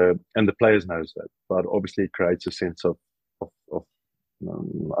 So, and the players knows that. But obviously it creates a sense of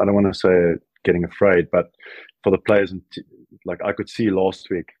I don't want to say getting afraid, but for the players, like I could see last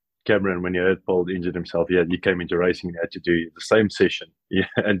week, Cameron, when you heard Paul injured himself, he came into racing and had to do the same session. Yeah,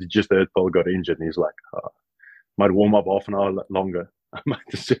 and he just heard Paul got injured and he's like, might warm up half an hour longer.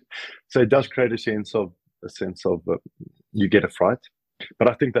 So it does create a sense of you get a fright, but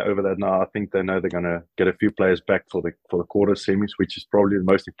I think they're over that now. I think they know they're going to get a few players back for the quarter semis, which is probably the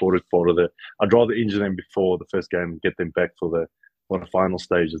most important part of the. I'd rather injure them before the first game and get them back for the final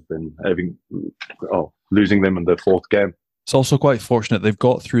stages than losing them in the fourth game. It's also quite fortunate they've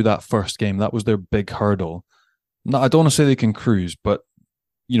got through that first game. That was their big hurdle. Now, I don't want to say they can cruise, but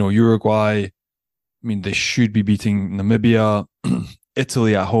Uruguay, I mean, they should be beating Namibia.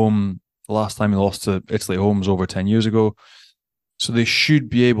 Italy at home, the last time they lost to Italy at home was over 10 years ago. So they should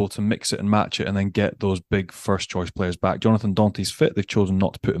be able to mix it and match it and then get those big first choice players back. Jonathan Danty's fit. They've chosen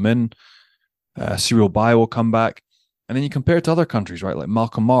not to put him in. Cyril Baez will come back. And then you compare it to other countries, right? Like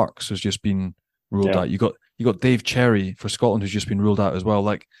Malcolm Marks has just been ruled out. You got Dave Cherry for Scotland who's just been ruled out as well.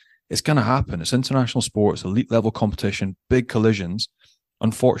 Like, it's going to happen. It's international sports, elite level competition, big collisions.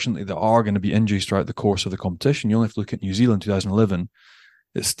 Unfortunately, there are going to be injuries throughout the course of the competition. You only have to look at New Zealand 2011.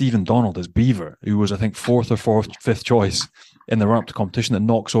 It's Stephen Donald as Beaver, who was, I think, fifth choice in the run-up to competition that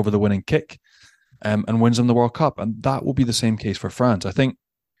knocks over the winning kick and wins them the World Cup. And that will be the same case for France. I think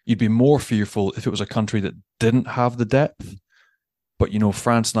you'd be more fearful if it was a country that didn't have the depth. But,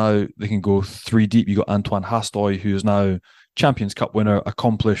 France now, they can go three deep. You got Antoine Hastoy, who is now Champions Cup winner,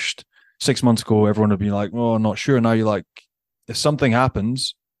 accomplished 6 months ago. Everyone would be like, oh, not sure. Now you're like, if something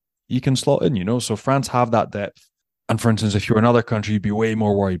happens, you can slot in, So France have that depth. And for instance, if you're another country, you'd be way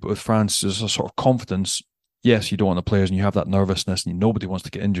more worried. But with France, there's a sort of confidence. Yes, you don't want the players and you have that nervousness and nobody wants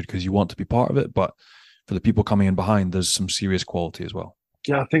to get injured because you want to be part of it. But for the people coming in behind, there's some serious quality as well.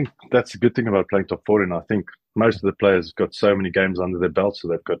 Yeah, I think that's a good thing about playing top 14. I think most of the players got so many games under their belt, so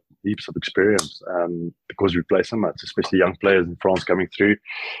they've got heaps of experience because we play so much, especially young players in France coming through.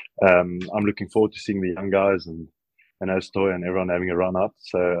 I'm looking forward to seeing the young guys and Astoy and everyone having a run up.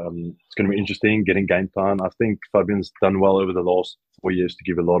 So it's going to be interesting getting game time. I think Fabian's done well over the last 4 years to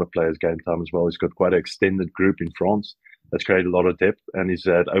give a lot of players game time as well. He's got quite an extended group in France that's created a lot of depth, and he's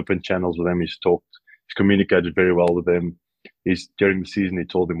had open channels with them. He's communicated very well with them. During the season, he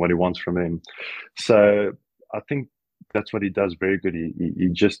told them what he wants from him. So I think that's what he does very good.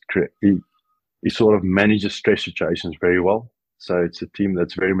 He sort of manages stress situations very well. So it's a team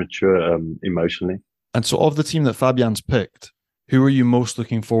that's very mature emotionally. And so of the team that Fabian's picked, who are you most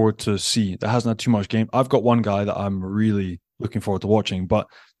looking forward to see that hasn't had too much game? I've got one guy that I'm really looking forward to watching, but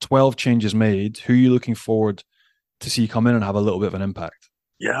 12 changes made. Who are you looking forward to see come in and have a little bit of an impact?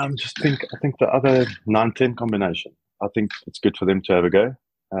 Yeah, I think the other 9-10 combination. I think it's good for them to have a go.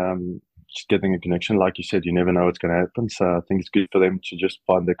 Just getting a connection. Like you said, you never know what's going to happen. So I think it's good for them to just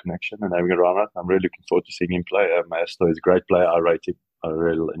find their connection and having a run out. I'm really looking forward to seeing him play. Maestro is a great player. I rate him. I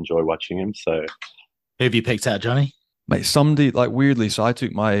really enjoy watching him. So, who have you picked out, Johnny? Mate, somebody, like, weirdly, so I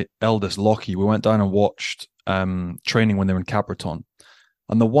took my eldest, Lockie. We went down and watched training when they were in Capperton.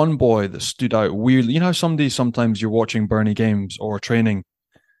 And the one boy that stood out weirdly, how sometimes you're watching Bernie games or training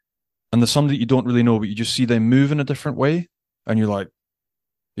and there's somebody you don't really know, but you just see them move in a different way. And you're like,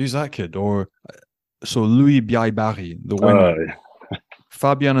 who's that kid? Or so Louis Biaibari, the winner.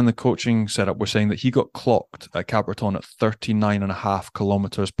 Fabian and the coaching setup were saying that he got clocked at Capperton at 39.5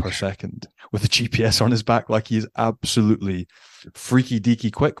 kilometers per second with a GPS on his back. Like, he's absolutely freaky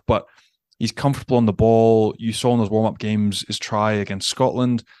deaky quick, but he's comfortable on the ball. You saw in those warm-up games his try against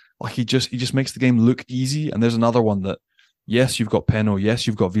Scotland. Like, he just makes the game look easy. And there's another one that Yes, you've got Peno. Yes,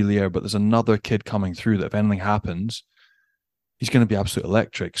 you've got Villiers, but there's another kid coming through that if anything happens, he's going to be absolute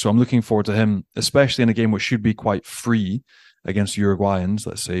electric. So I'm looking forward to him, especially in a game which should be quite free against Uruguayans.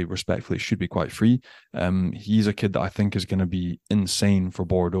 Let's say respectfully, it should be quite free. He's a kid that I think is going to be insane for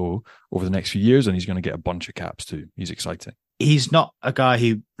Bordeaux over the next few years, and he's going to get a bunch of caps too. He's exciting. He's not a guy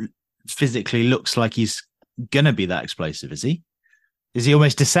who physically looks like he's going to be that explosive, is he? Is he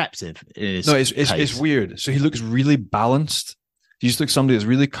almost deceptive? No, it's weird. So he looks really balanced. He just looks somebody that's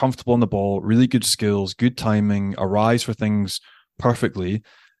really comfortable on the ball, really good skills, good timing, arrives for things perfectly,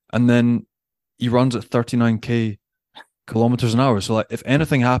 and then he runs at 39k kilometers an hour. So like, if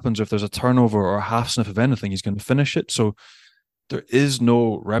anything happens, if there's a turnover or a half sniff of anything, he's going to finish it. So there is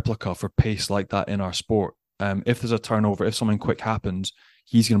no replica for pace like that in our sport. If there's a turnover, if something quick happens,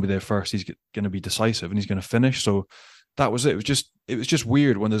 he's going to be there first. He's going to be decisive, and he's going to finish. So that was it. It was just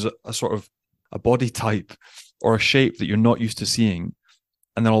weird when there's a sort of a body type or a shape that you're not used to seeing,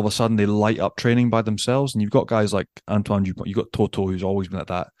 and then all of a sudden they light up training by themselves. And you've got guys like Antoine Dupont, you've got Toto, who's always been like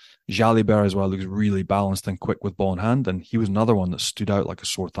that. Jalibert as well looks really balanced and quick with ball in hand, and he was another one that stood out like a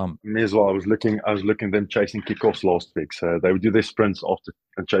sore thumb. Me as well. I was looking at them chasing kickoffs last week. So they would do their sprints after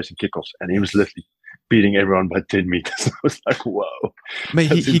and chasing kickoffs, and he was literally beating everyone by 10 meters. I was like, whoa.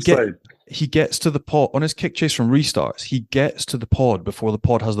 Mate, he gets to the pod on his kick chase from restarts. He gets to the pod before the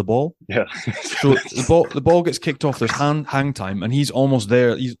pod has the ball. Yeah. So the ball gets kicked off. There's hang time, and he's almost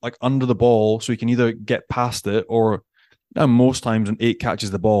there. He's like under the ball, so he can either get past it or most times an 8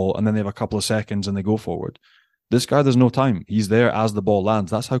 catches the ball, and then they have a couple of seconds and they go forward. This guy, there's no time. He's there as the ball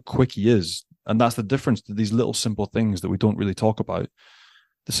lands. That's how quick he is, and that's the difference to these little simple things that we don't really talk about.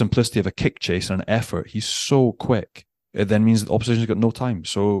 The simplicity of a kick chase and an effort. He's so quick. It then means that the opposition's got no time.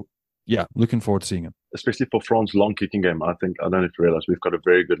 So, yeah, looking forward to seeing him. Especially for France's long kicking game. I don't know if you realize we've got a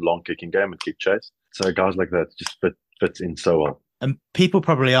very good long kicking game and kick chase. So guys like that just fits in so well. And people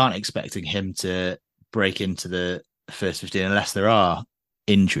probably aren't expecting him to break into the first 15 unless there are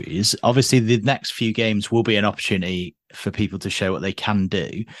injuries. Obviously, the next few games will be an opportunity for people to show what they can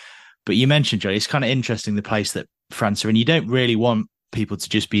do. But you mentioned, Johnny, it's kind of interesting the place that France are in. You don't really want people to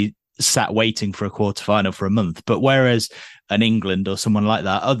just be sat waiting for a quarterfinal for a month. But whereas an England or someone like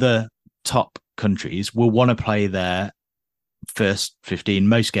that, other top countries will want to play their first 15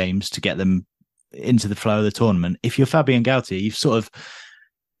 most games to get them into the flow of the tournament. If you're Fabien Galtier, you sort of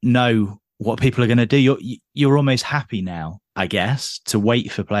know what people are going to do. You're almost happy now, I guess, to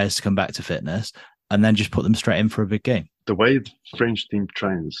wait for players to come back to fitness and then just put them straight in for a big game. The way the French team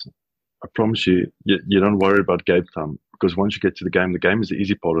trains, I promise you don't worry about game time, because once you get to the game is the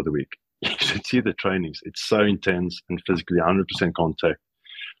easy part of the week. You should see the trainings. It's so intense and physically 100% contact.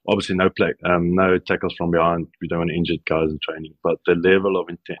 Obviously, no tackles from behind. We don't want injured guys in training, but the level of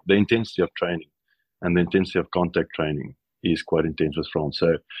the intensity of training and the intensity of contact training is quite intense with France.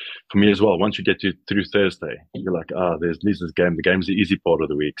 So for me as well, once you get through Thursday, you're like, there's at least this game. The game is the easy part of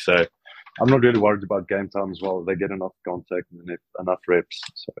the week. So I'm not really worried about game time as well. They get enough contact and enough reps.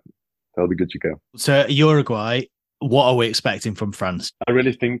 So they'll be good to go. So Uruguay, what are we expecting from France? I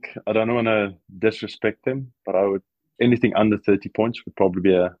really think, I don't want to disrespect them, but anything under 30 points would probably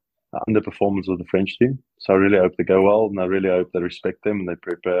be an underperformance of the French team. So I really hope they go well, and I really hope they respect them and they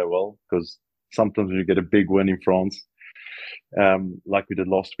prepare well, because sometimes when you get a big win in France, like we did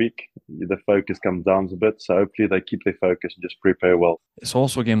last week, the focus comes down a bit. So hopefully they keep their focus and just prepare well. It's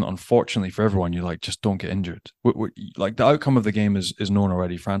also a game that, unfortunately for everyone, you like, just don't get injured. Like, the outcome of the game is known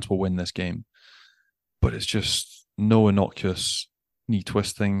already. France will win this game, but it's just no innocuous knee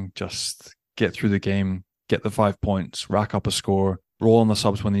twisting. Just get through the game, get the 5 points, rack up a score, roll on the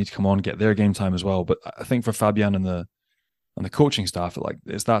subs when they need to come on, get their game time as well. But I think for Fabien and the coaching staff,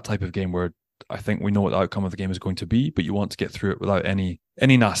 it's that type of game where I think we know what the outcome of the game is going to be, but you want to get through it without any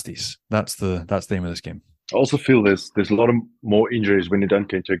nasties. That's the aim of this game. I also feel there's a lot of more injuries when you don't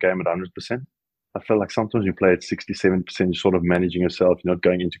get into a game at 100%. I feel like sometimes you play at 67%, you're sort of managing yourself, you're not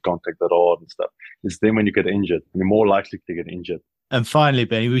going into contact that hard and stuff. It's then when you get injured, and you're more likely to get injured. And finally,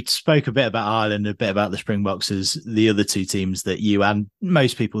 Benny, we spoke a bit about Ireland, a bit about the Springboks as the other two teams that you and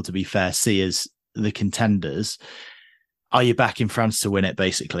most people, to be fair, see as the contenders. Are you back in France to win it,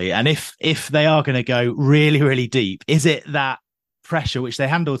 basically? And if they are going to go really, really deep, is it that pressure, which they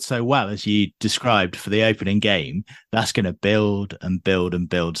handled so well, as you described for the opening game, that's going to build and build and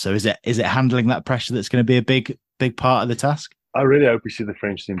build? So is it handling that pressure that's going to be a big part of the task? I really hope we see the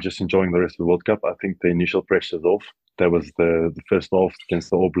French team just enjoying the rest of the World Cup. I think the initial pressure is off. That was the first half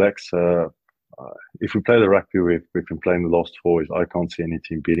against the All Blacks. if we play the rugby we've been playing the last 4 years, I can't see any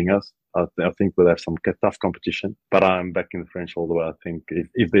team beating us. I think we'll have some tough competition, but I'm backing the French all the way. I think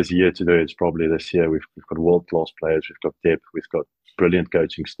if there's a year to do it, it's probably this year. We've got world-class players, we've got depth, we've got brilliant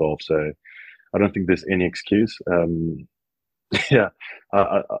coaching staff. So I don't think there's any excuse. Yeah,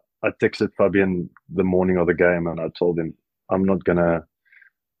 I texted Fabien the morning of the game and I told him, I'm not gonna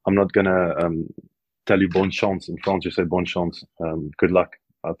tell you bonne chance. In France, you say bonne chance. Good luck.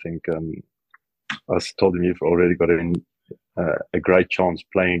 I think I told him you've already got a great chance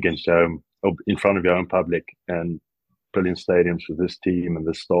playing against your own, in front of your own public and brilliant stadiums with this team and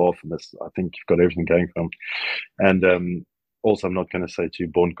this staff. And this, I think you've got everything going for them. And also, I'm not going to say to you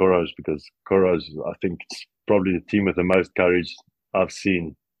born Teros, because Teros, I think, it's probably the team with the most courage I've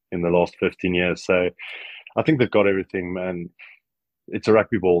seen in the last 15 years. So I think they've got everything, man. It's a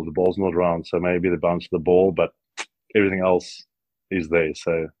rugby ball. The ball's not round, so maybe they bounce the ball, but everything else is there.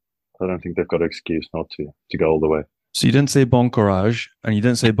 So I don't think they've got an excuse not to go all the way. So you didn't say bon courage and you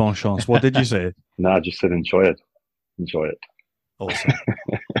didn't say bon chance. What did you say? No, I just said enjoy it. Enjoy it. Awesome.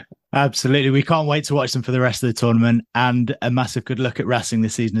 Absolutely. We can't wait to watch them for the rest of the tournament, and a massive good luck at Racing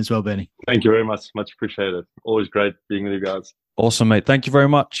this season as well, Bernie. Thank you very much. Much appreciated. Always great being with you guys. Awesome, mate. Thank you very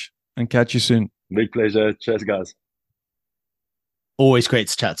much and catch you soon. Big pleasure. Cheers, guys. Always great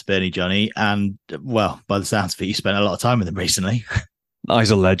to chat to Bernie, Johnny. And, well, by the sounds of it, you spent a lot of time with him recently.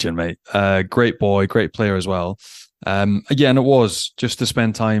 He's a legend, mate. Great boy, great player as well. Again, it was just to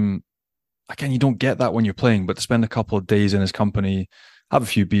spend time. Again, you don't get that when you're playing, but to spend a couple of days in his company, have a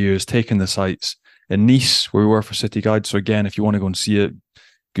few beers, take in the sights. In Nice, where we were for City Guides. So again, if you want to go and see it,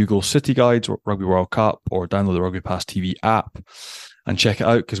 Google City Guides or Rugby World Cup, or download the Rugby Pass TV app and check it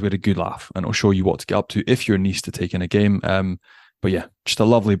out, because we had a good laugh and it'll show you what to get up to if you're in Nice to take in a game. But yeah, just a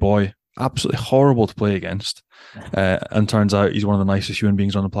lovely boy, absolutely horrible to play against. And turns out he's one of the nicest human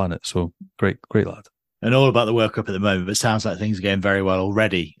beings on the planet. So great lad. And all about the World Cup at the moment, but it sounds like things are going very well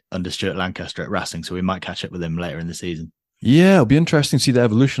already under Stuart Lancaster at Racing, so we might catch up with him later in the season. Yeah, it'll be interesting to see the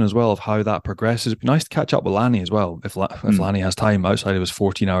evolution as well of how that progresses. It'd be nice to catch up with Lanny as well, if Lanny has time outside of his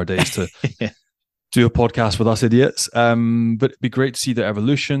 14-hour days to do a podcast with us idiots. But it'd be great to see their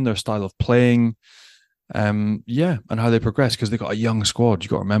evolution, their style of playing, and how they progress, because they've got a young squad. You've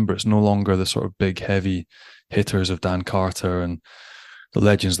got to remember, it's no longer the sort of big, heavy hitters of Dan Carter and the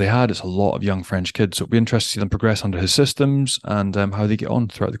legends they had. It's a lot of young French kids. So it'll be interesting to see them progress under his systems and how they get on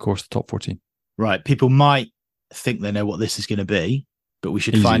throughout the course of the top 14. Right. People might think they know what this is going to be, but we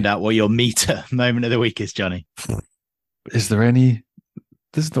should find out what your meter moment of the week is, Johnny. Is there any?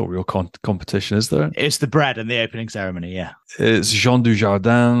 There's no real competition, is there? It's the bread and the opening ceremony, yeah. It's Jean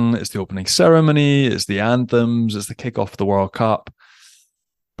Dujardin, it's the opening ceremony, it's the anthems, it's the kickoff of the World Cup.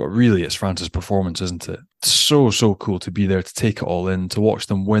 But really, it's France's performance, isn't it? So cool to be there, to take it all in, to watch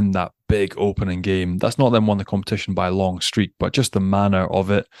them win that big opening game. That's not them won the competition by a long streak, but just the manner of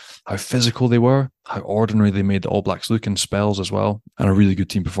it, how physical they were, how ordinary they made the All Blacks look in spells as well, and a really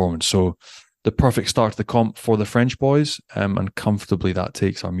good team performance. So the perfect start to the comp for the French boys, and comfortably that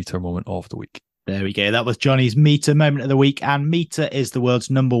takes our meter moment of the week. There we go. That was Johnny's meter moment of the week. And Meter is the world's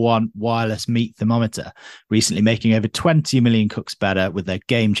 #1 wireless meat thermometer, recently making over 20 million cooks better with their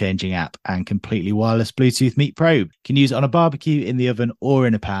game-changing app and completely wireless Bluetooth meat probe. You can use it on a barbecue, in the oven, or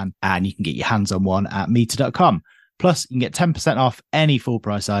in a pan, and you can get your hands on one at meter.com. Plus, you can get 10% off any full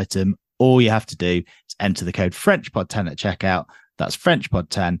price item. All you have to do is enter the code FrenchPod10 at checkout. That's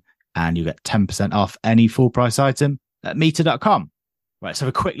FrenchPod10, and you get 10% off any full price item at meter.com. Right, so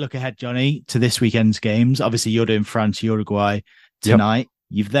have a quick look ahead, Johnny, to this weekend's games. Obviously, you're doing France, Uruguay tonight. Yep.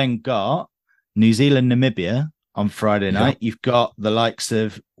 You've then got New Zealand, Namibia on Friday night. Yep. You've got the likes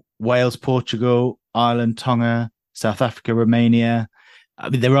of Wales, Portugal, Ireland, Tonga, South Africa, Romania. I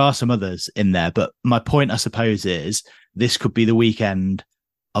mean, there are some others in there, but my point, I suppose, is this could be the weekend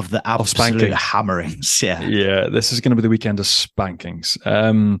of the absolute hammerings. Yeah, this is going to be the weekend of spankings.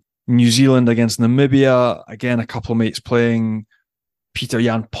 New Zealand against Namibia. Again, a couple of mates playing. Peter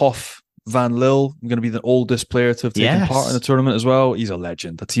Jan Poff Van Lille, going to be the oldest player to have taken part in the tournament as well. He's a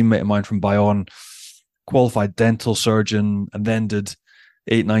legend. A teammate of mine from Bayonne, qualified dental surgeon, and then did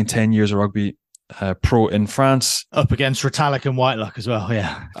 8, 9, 10 years of rugby pro in France. Up against Retallick and Whitelock as well,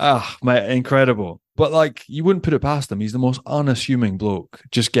 yeah. Mate, incredible. But you wouldn't put it past him. He's the most unassuming bloke.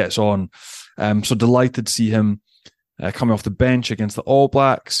 Just gets on. So delighted to see him coming off the bench against the All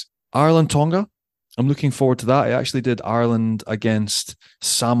Blacks. Ireland, Tonga. I'm looking forward to that. I actually did Ireland against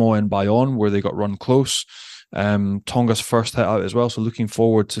Samoa in Bayonne, where they got run close. Tonga's first hit out as well. So looking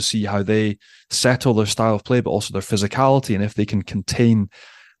forward to see how they settle their style of play, but also their physicality, and if they can contain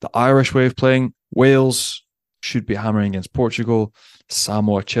the Irish way of playing. Wales should be hammering against Portugal.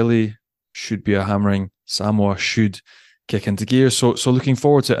 Samoa, Chile. should be a hammering. Samoa should kick into gear. So looking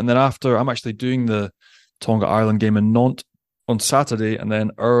forward to it. And then after, I'm actually doing the Tonga Ireland game in Nantes on Saturday, and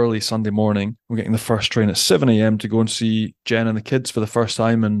then early Sunday morning, we're getting the first train at 7 a.m. to go and see Jen and the kids for the first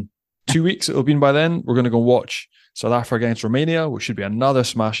time in 2 weeks. It'll be by then. We're going to go watch South Africa against Romania, which should be another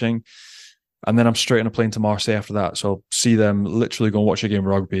smashing. And then I'm straight on a plane to Marseille after that. So I'll see them, literally go and watch a game of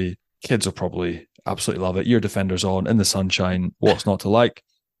rugby. Kids will probably absolutely love it. Your defenders on, in the sunshine, what's not to like.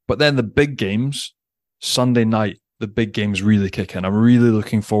 But then the big games, Sunday night, the big games really kick in. I'm really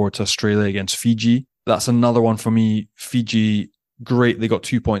looking forward to Australia against Fiji. That's another one for me. Fiji, great. They got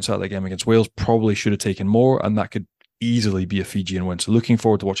 2 points out of the game against Wales. Probably should have taken more, and that could easily be a Fijian win. So looking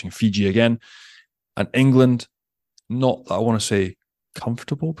forward to watching Fiji again. And England, not that I want to say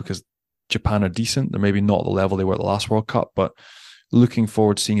comfortable, because Japan are decent. They're maybe not at the level they were at the last World Cup, but looking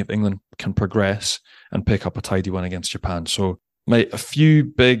forward to seeing if England can progress and pick up a tidy win against Japan. So, mate, a few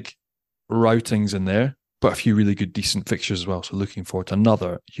big routings in there, but a few really good, decent fixtures as well. So looking forward to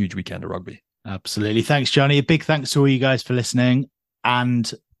another huge weekend of rugby. Absolutely. Thanks, Johnny. A big thanks to all you guys for listening.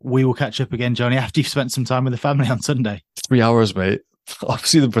 And we will catch up again, Johnny, after you've spent some time with the family on Sunday. 3 hours, mate. I'll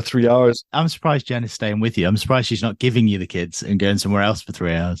see them for 3 hours. I'm surprised Jen is staying with you. I'm surprised she's not giving you the kids and going somewhere else for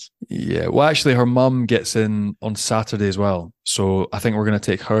 3 hours. Yeah, well, actually, her mum gets in on Saturday as well. So I think we're going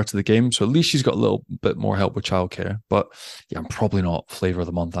to take her to the game. So at least she's got a little bit more help with childcare. But yeah, I'm probably not flavour of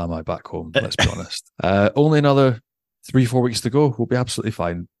the month, am I, back home? Let's be honest. Only another 3-4 weeks to go. We'll be absolutely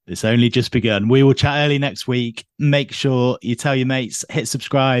fine. It's only just begun. We will chat early next week. Make sure you tell your mates, hit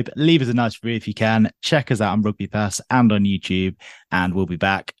subscribe, leave us a nice review if you can. Check us out on Rugby Pass and on YouTube. And we'll be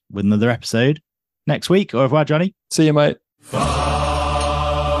back with another episode next week. Au revoir, Johnny. See you, mate.